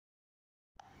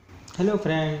Hello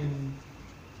friend,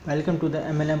 welcome to the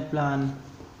MLM plan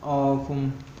of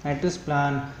Matrix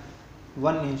Plan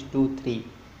 1 is to 3.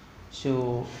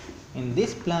 So in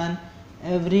this plan,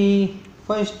 every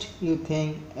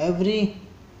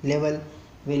level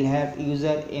will have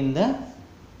user in the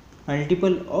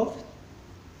multiple of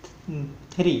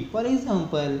 3. For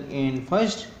example, in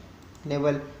first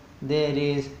level there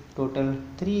is total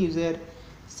 3 user,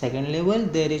 second level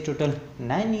there is total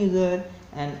 9 user,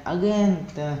 and again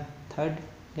the third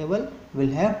level will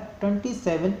have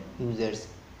 27 users,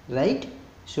 right?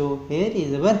 So here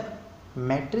is our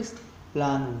matrix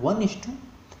plan 1 is to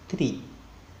 3.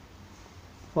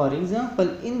 For example,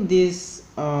 in this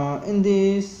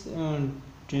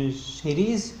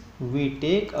series we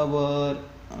take our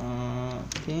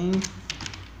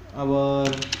our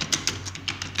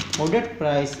product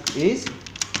price is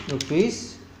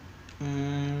rupees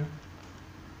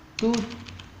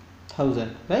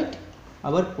 2000, right?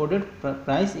 Our product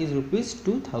price is rupees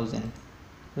 2000,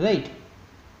 right?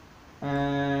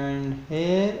 And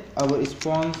here our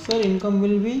sponsor income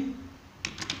will be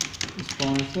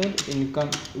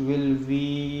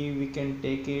we can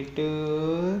take it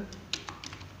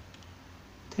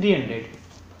 300,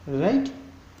 right?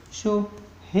 So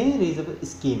here is our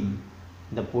scheme.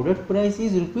 The product price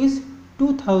is rupees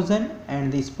 2000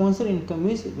 and the sponsor income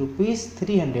is rupees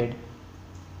 300.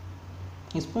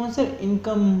 Sponsor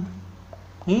income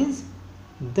means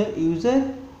the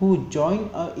user who join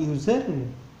a user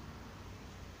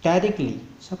directly.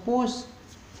 Suppose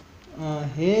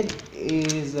here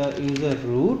is a user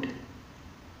root,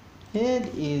 here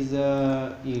is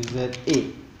a user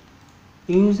A.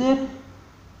 User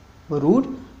root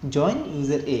join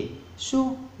user A,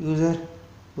 so user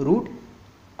root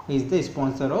is the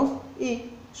sponsor of A,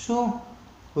 so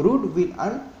root will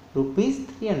earn rupees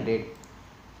 300,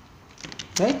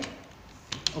 right?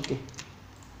 Okay,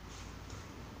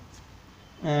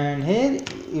 and here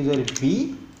user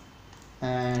B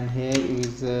and here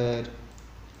user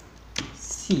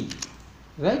C,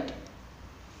 right?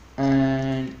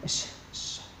 And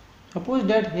suppose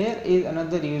that here is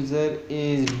another user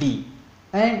is D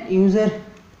and user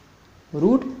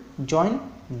root join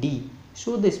D,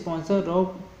 so the sponsor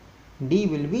of D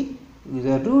will be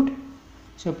user root.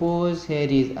 Suppose here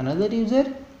is another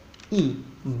user E,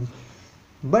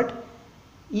 but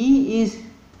E is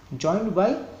joined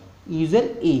by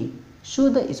user A, so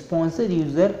the sponsor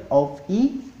user of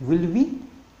E will be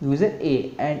user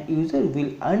A and user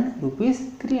will earn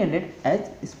rupees 300 as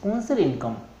sponsor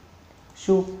income.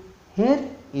 So here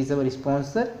is our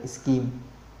sponsor scheme,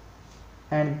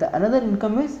 and the another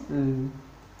income is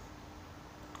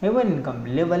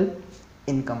level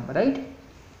income, right?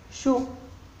 So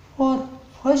for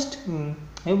first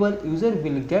level user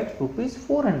will get rupees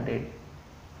 400.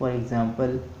 For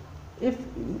example, if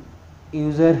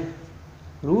user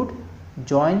root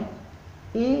join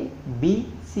A, B,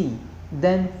 C,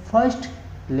 then first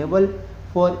level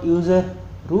for user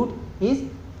root is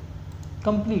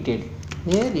completed.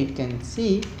 Here you can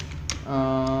see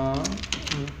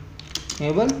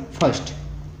level first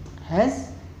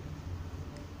has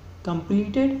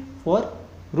completed for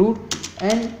root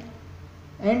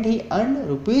and he earned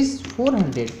rupees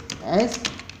 400 as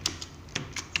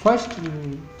first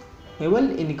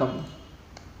level income.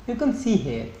 You can see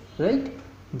here, right?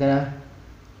 The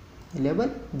level,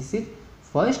 this is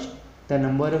first, the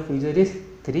number of user is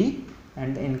 3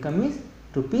 and the income is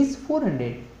rupees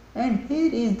 400, and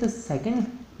here is the second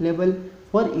level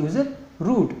for user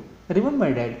root.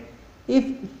 Remember that if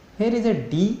here is a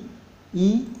D,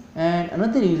 E and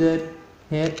another user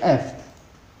here F,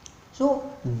 so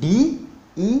D,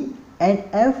 E and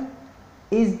F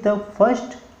is the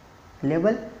first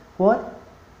level for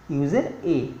user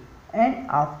A, and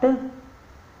after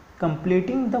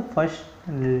completing the first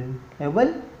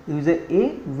level user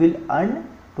A will earn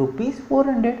rupees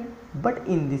 400, but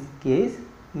in this case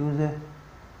user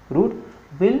root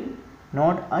will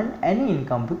not earn any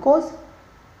income because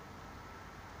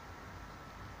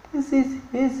this is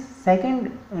his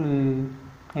second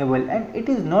level and it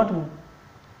is not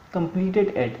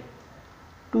completed yet.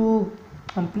 To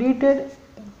complete it,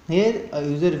 here a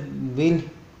user will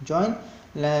join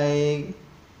like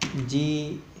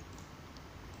G,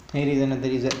 here is another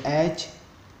user H,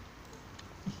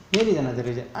 here is another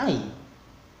user I.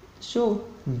 So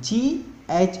G,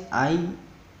 H, I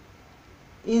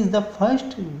is the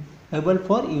first level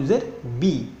for user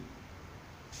B,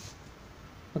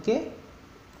 okay,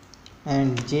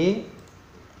 and J,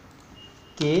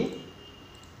 K,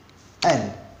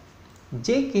 L.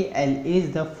 JKL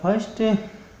is the first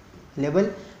level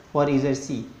for user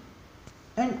C,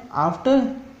 and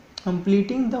after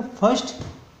completing the first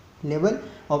level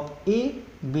of A,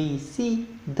 B, C,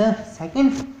 the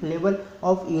second level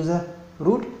of user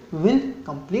root will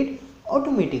complete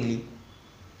automatically.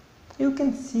 You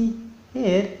can see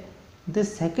here the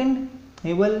second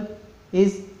level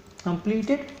is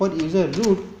completed for user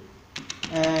root,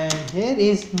 and here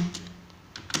is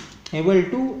level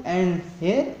 2, and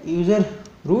here user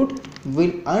root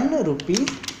will earn rupees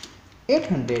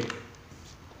 800,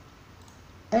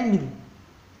 and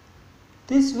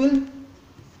this will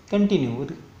continue.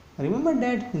 Remember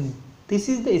that this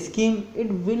is the scheme,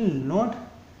 it will not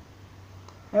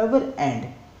ever end,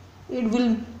 it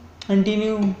will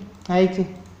continue like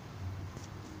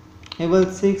level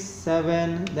 6,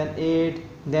 7, then 8,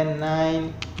 then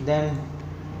 9, then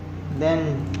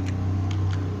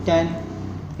 10.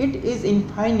 It is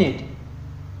infinite.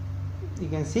 You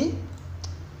can see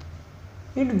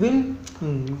it will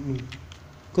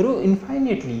grow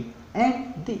infinitely,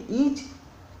 and each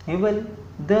level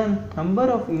the number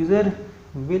of user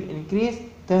will increase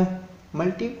the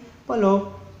multiple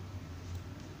of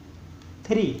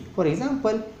 3. For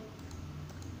example,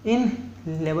 in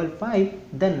level 5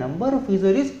 the number of user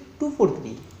is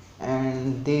 243,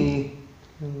 and the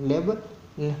level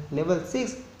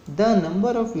 6 the number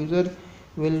of user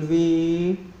will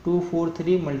be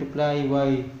 243 multiplied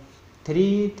by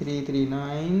 3,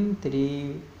 339,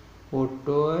 3, 4,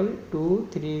 12, 2,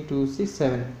 3, 2, 6,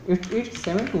 7. It's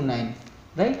 7 to 9,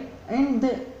 right? And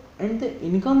the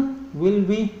income will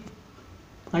be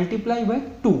multiplied by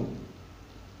 2.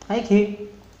 Like here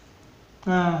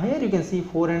you can see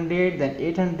 400, then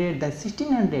 800, then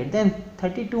 1600, then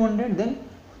 3200,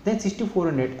 then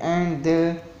 6400, and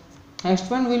the next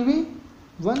one will be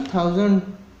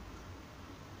 1000,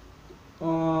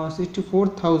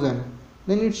 64,000,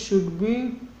 then it should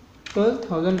be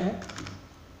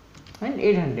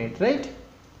 12,800, right?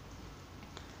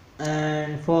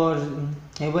 And for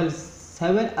level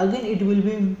 7 again it will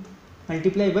be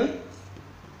multiplied by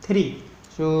 3,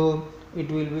 so it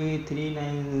will be 3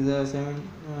 9 is 7,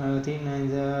 3 9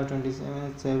 is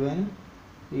 27, 7,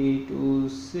 3 2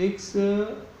 6,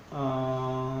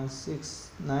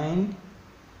 6 9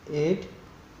 8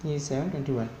 3 7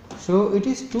 21, so it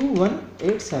is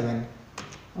 2187.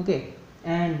 Okay,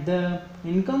 and the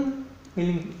income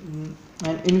will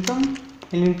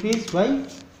increase by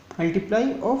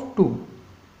multiply of 2,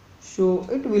 so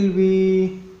it will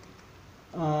be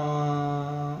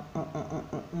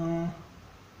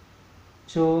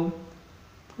so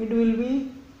it will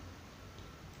be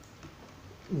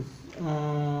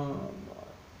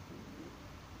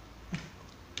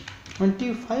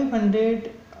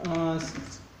 2500,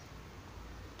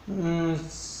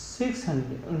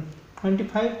 600,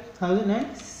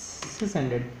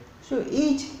 25,600. So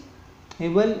each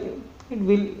level it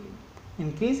will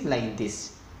increase like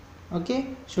this.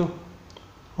 Okay, so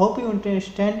hope you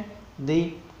understand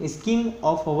the scheme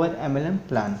of our MLM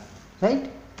plan, right?